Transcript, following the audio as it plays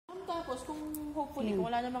Tapos, kung hopefully, kung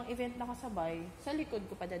wala namang event na kasabay, sa likod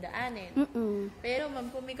ko padadaanin. Pero, ma'am,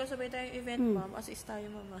 kung may kasabay tayong event, ma'am, as-is tayo,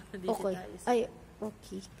 ma'am. Okay. Ay,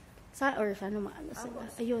 okay. Sana maano sila.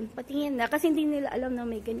 Ayun, patingin na. Kasi hindi nila alam na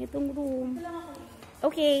may ganitong room.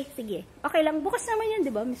 Okay, sige. Okay lang. Bukas naman yan, di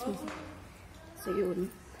ba, Miss Missy? So, yun.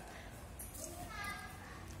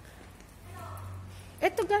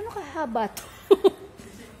 Ito, gano'ng kahaba to?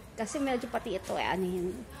 Kasi medyo pati ito, ano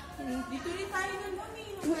yun. Dito rin tayo nun,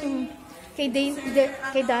 mami.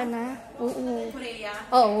 Kay Dana. Oo. Freya.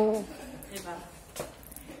 Oo. Diba?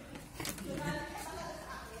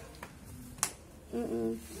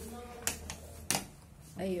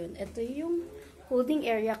 Ayun. Ito yung holding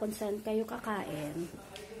area kung saan kayo kakain.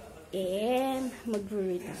 And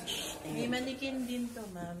mag-retouch. May manikin din to,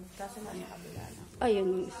 ma'am. Kaso nasa kabila lang.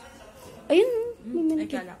 Ayun. Ayun. May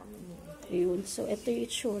manikin. Nagkala ko. Ayun. So, ito yung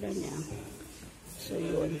itsura niya. So,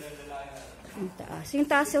 yun. Yung taas. Yung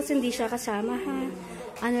tassels, hindi siya kasama, ha?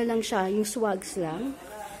 Ano lang siya, yung swags lang.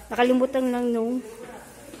 Nakalimutan lang nung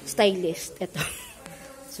stylist. Ito.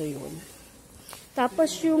 So, yun.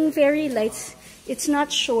 Tapos, yung fairy lights, it's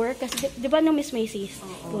not sure. Kasi, di ba no, Miss Maisie?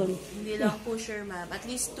 Oo. Hindi lang po sure, ma'am. At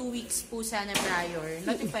least 2 weeks po sana prior.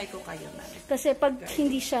 Notify ko kayo, ma'am. Kasi, pag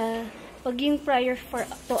hindi siya, pag yung prior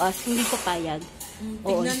to us, hindi papayag.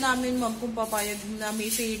 Tignan namin, ma'am, kung papayag na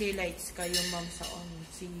may fairy lights kayo, ma'am, sa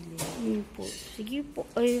ceiling. Yun po. Sige po.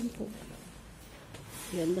 Ayun po.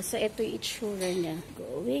 Yun. Basta ito yung itsura niya.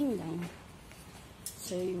 Going lang.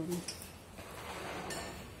 So, yun.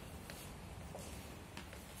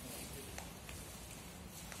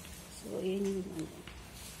 So, yun yung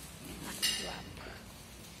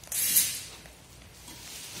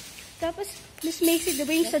Tapos, Miss Maisie,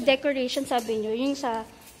 diba yung sa decoration, sabi nyo, yung sa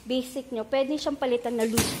basic nyo, pwede siyang palitan na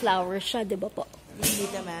loose flowers siya, diba po? Hindi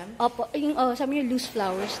ka, ma'am? Opo, yung, sabi nyo, loose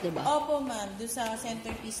flowers, diba? Opo, ma'am. Doon sa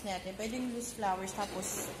centerpiece natin, pwedeng loose flowers,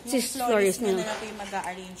 tapos yung florist na natin yung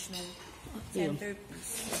mag-a-arrange ng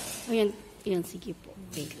centerpiece. Ayan, sige po.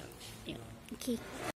 Okay lang. Okay.